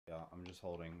I'm just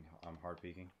holding. I'm hard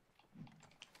peeking.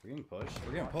 We're getting pushed.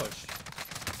 We're getting pushed.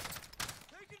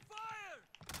 Taking fire!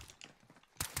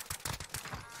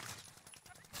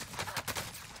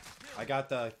 I got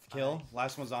the kill. Nice.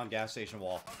 Last one's on gas station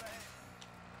wall.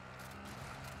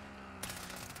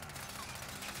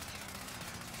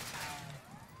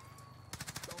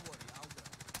 Don't worry, I'll go.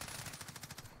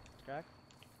 Crack.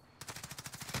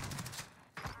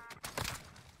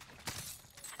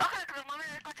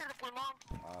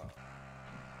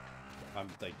 I'm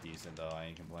like decent though. I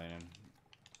ain't complaining.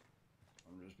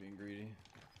 I'm just being greedy.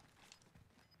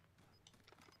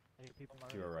 I hear people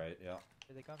You were right. Yeah.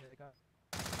 Here they come. Here they come.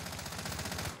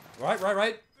 Right.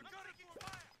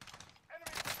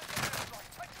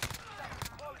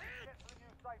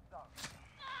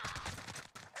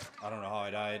 I don't know how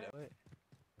I died. Wait.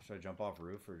 Should I jump off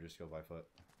roof or just go by foot?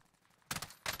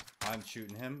 I'm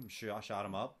shooting him. Shot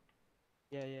him up.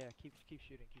 Yeah. Keep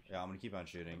shooting. Yeah, I'm gonna keep on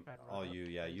shooting. All you,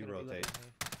 yeah, you rotate.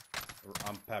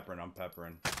 I'm peppering.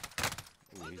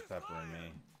 Ooh, he's peppering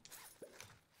me.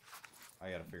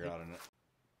 I gotta figure out an.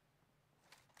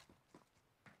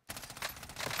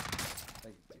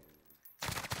 Thank you.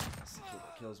 That's the kill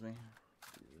that kills me.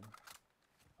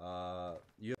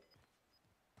 You.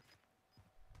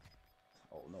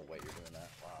 Oh no way, you're doing that.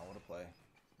 Wow, what a play.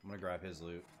 I'm gonna grab his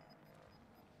loot.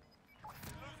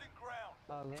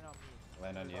 Land on me.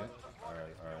 Land on you?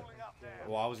 Alright.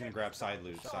 Well, I was gonna grab side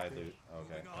loot. Okay,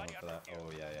 I went for that.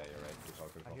 Oh, yeah, you're right. Good call.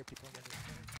 I hear people in the distance.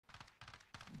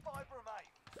 5 remain.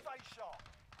 Stay sharp.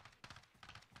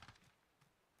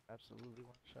 Absolutely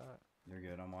one shot. You're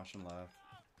good. I'm watching left.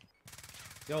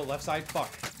 Yo, left side.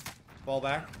 Fuck. Ball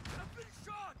back.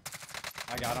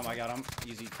 I got him.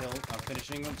 Easy kill. I'm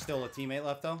finishing him. Still a teammate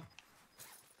left, though.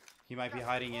 He might be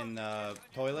hiding in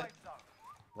toilet.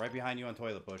 Right behind you on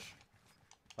toilet push.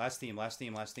 Last team. Okay.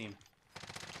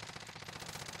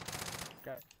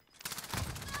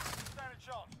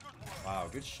 Wow,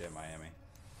 good shit, Miami.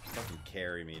 Fucking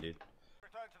carry me, dude.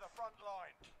 Return to the front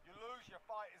line. You lose, your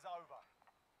fight is over.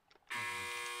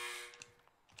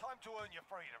 Time to earn your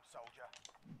freedom, soldier.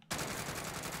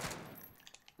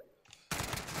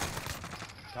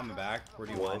 Coming back. Where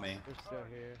do you want me? They're still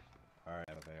here. Alright,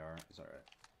 I have a AR. It's alright.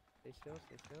 Stay still.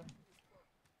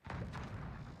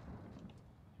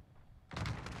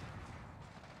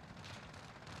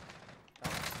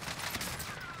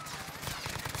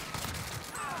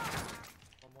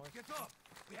 One more. Get up!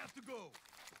 We have to go!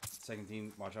 Second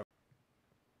team, watch out.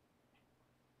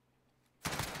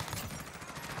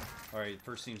 Alright,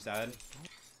 first team's dead.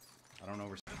 I don't know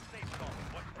where.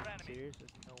 Serious?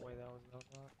 There's no way that was no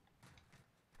knock.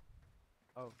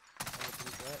 Oh, I went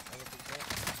through that.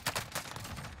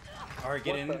 Alright,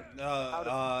 get in.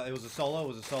 It was a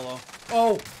solo.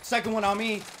 Oh, second one on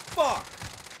me. Fuck.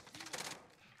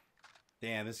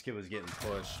 Damn, this kid was getting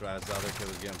pushed as the other kid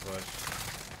was getting pushed.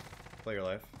 Play your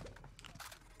life.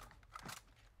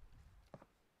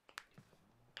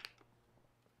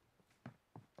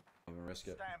 Don't even risk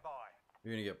it. Stand by.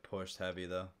 You're gonna get pushed heavy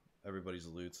though. Everybody's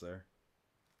loot's there.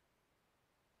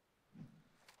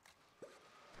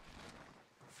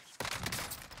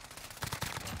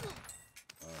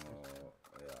 Oh,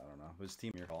 yeah, I don't know. Whose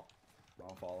team your fault?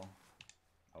 I'll follow.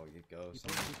 Oh, it goes.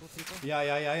 People.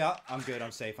 Yeah. I'm good.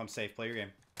 I'm safe. Play your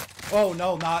game. Oh,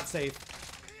 no, not safe.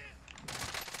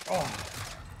 Oh.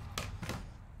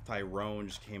 Tyrone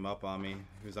just came up on me.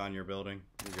 Who's on your building?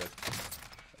 You're good.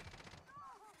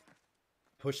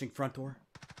 Pushing front door.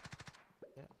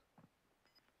 Yeah.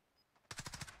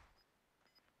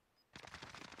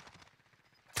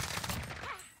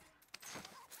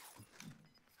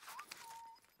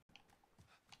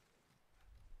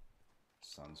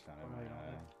 Sun's kind of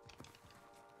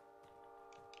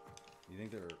You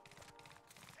think they're?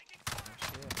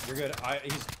 You're good.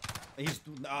 He's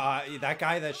that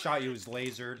guy that shot you is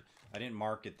lasered. I didn't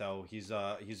mark it though. He's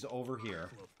over here.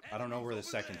 I don't know where the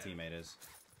second teammate is.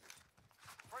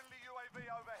 Friendly UAV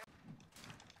overhead.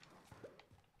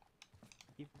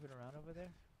 Keep moving around over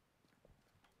there.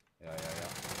 Yeah.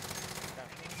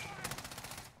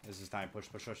 This is time. Push.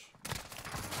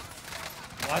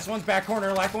 Last one's back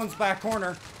corner.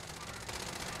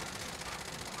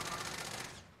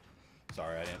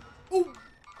 Sorry, I didn't. Ooh.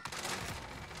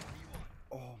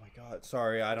 Oh my god.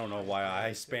 Sorry, I don't know why I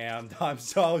spammed. I'm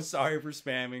so sorry for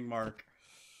spamming, Mark.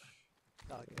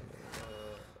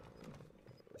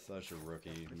 Such a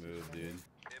rookie move, dude.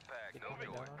 Impact, no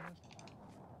joy.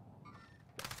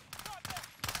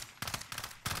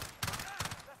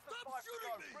 Stop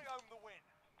shooting me! Bring home the win.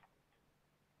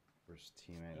 First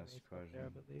teammate, that's the question. There, I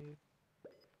believe.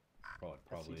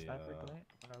 Probably. Sniper Glant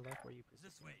on our left where you.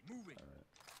 This way, moving.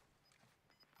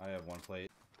 I have one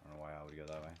plate. I don't know why I would go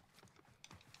that way.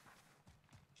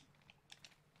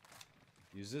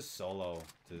 Use this solo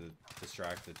to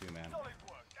distract the 2-man. Solid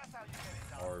work. That's how you get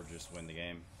it done. Or just win the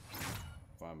game.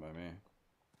 Fine by me.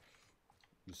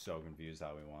 I'm so confused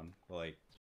how we won. Like,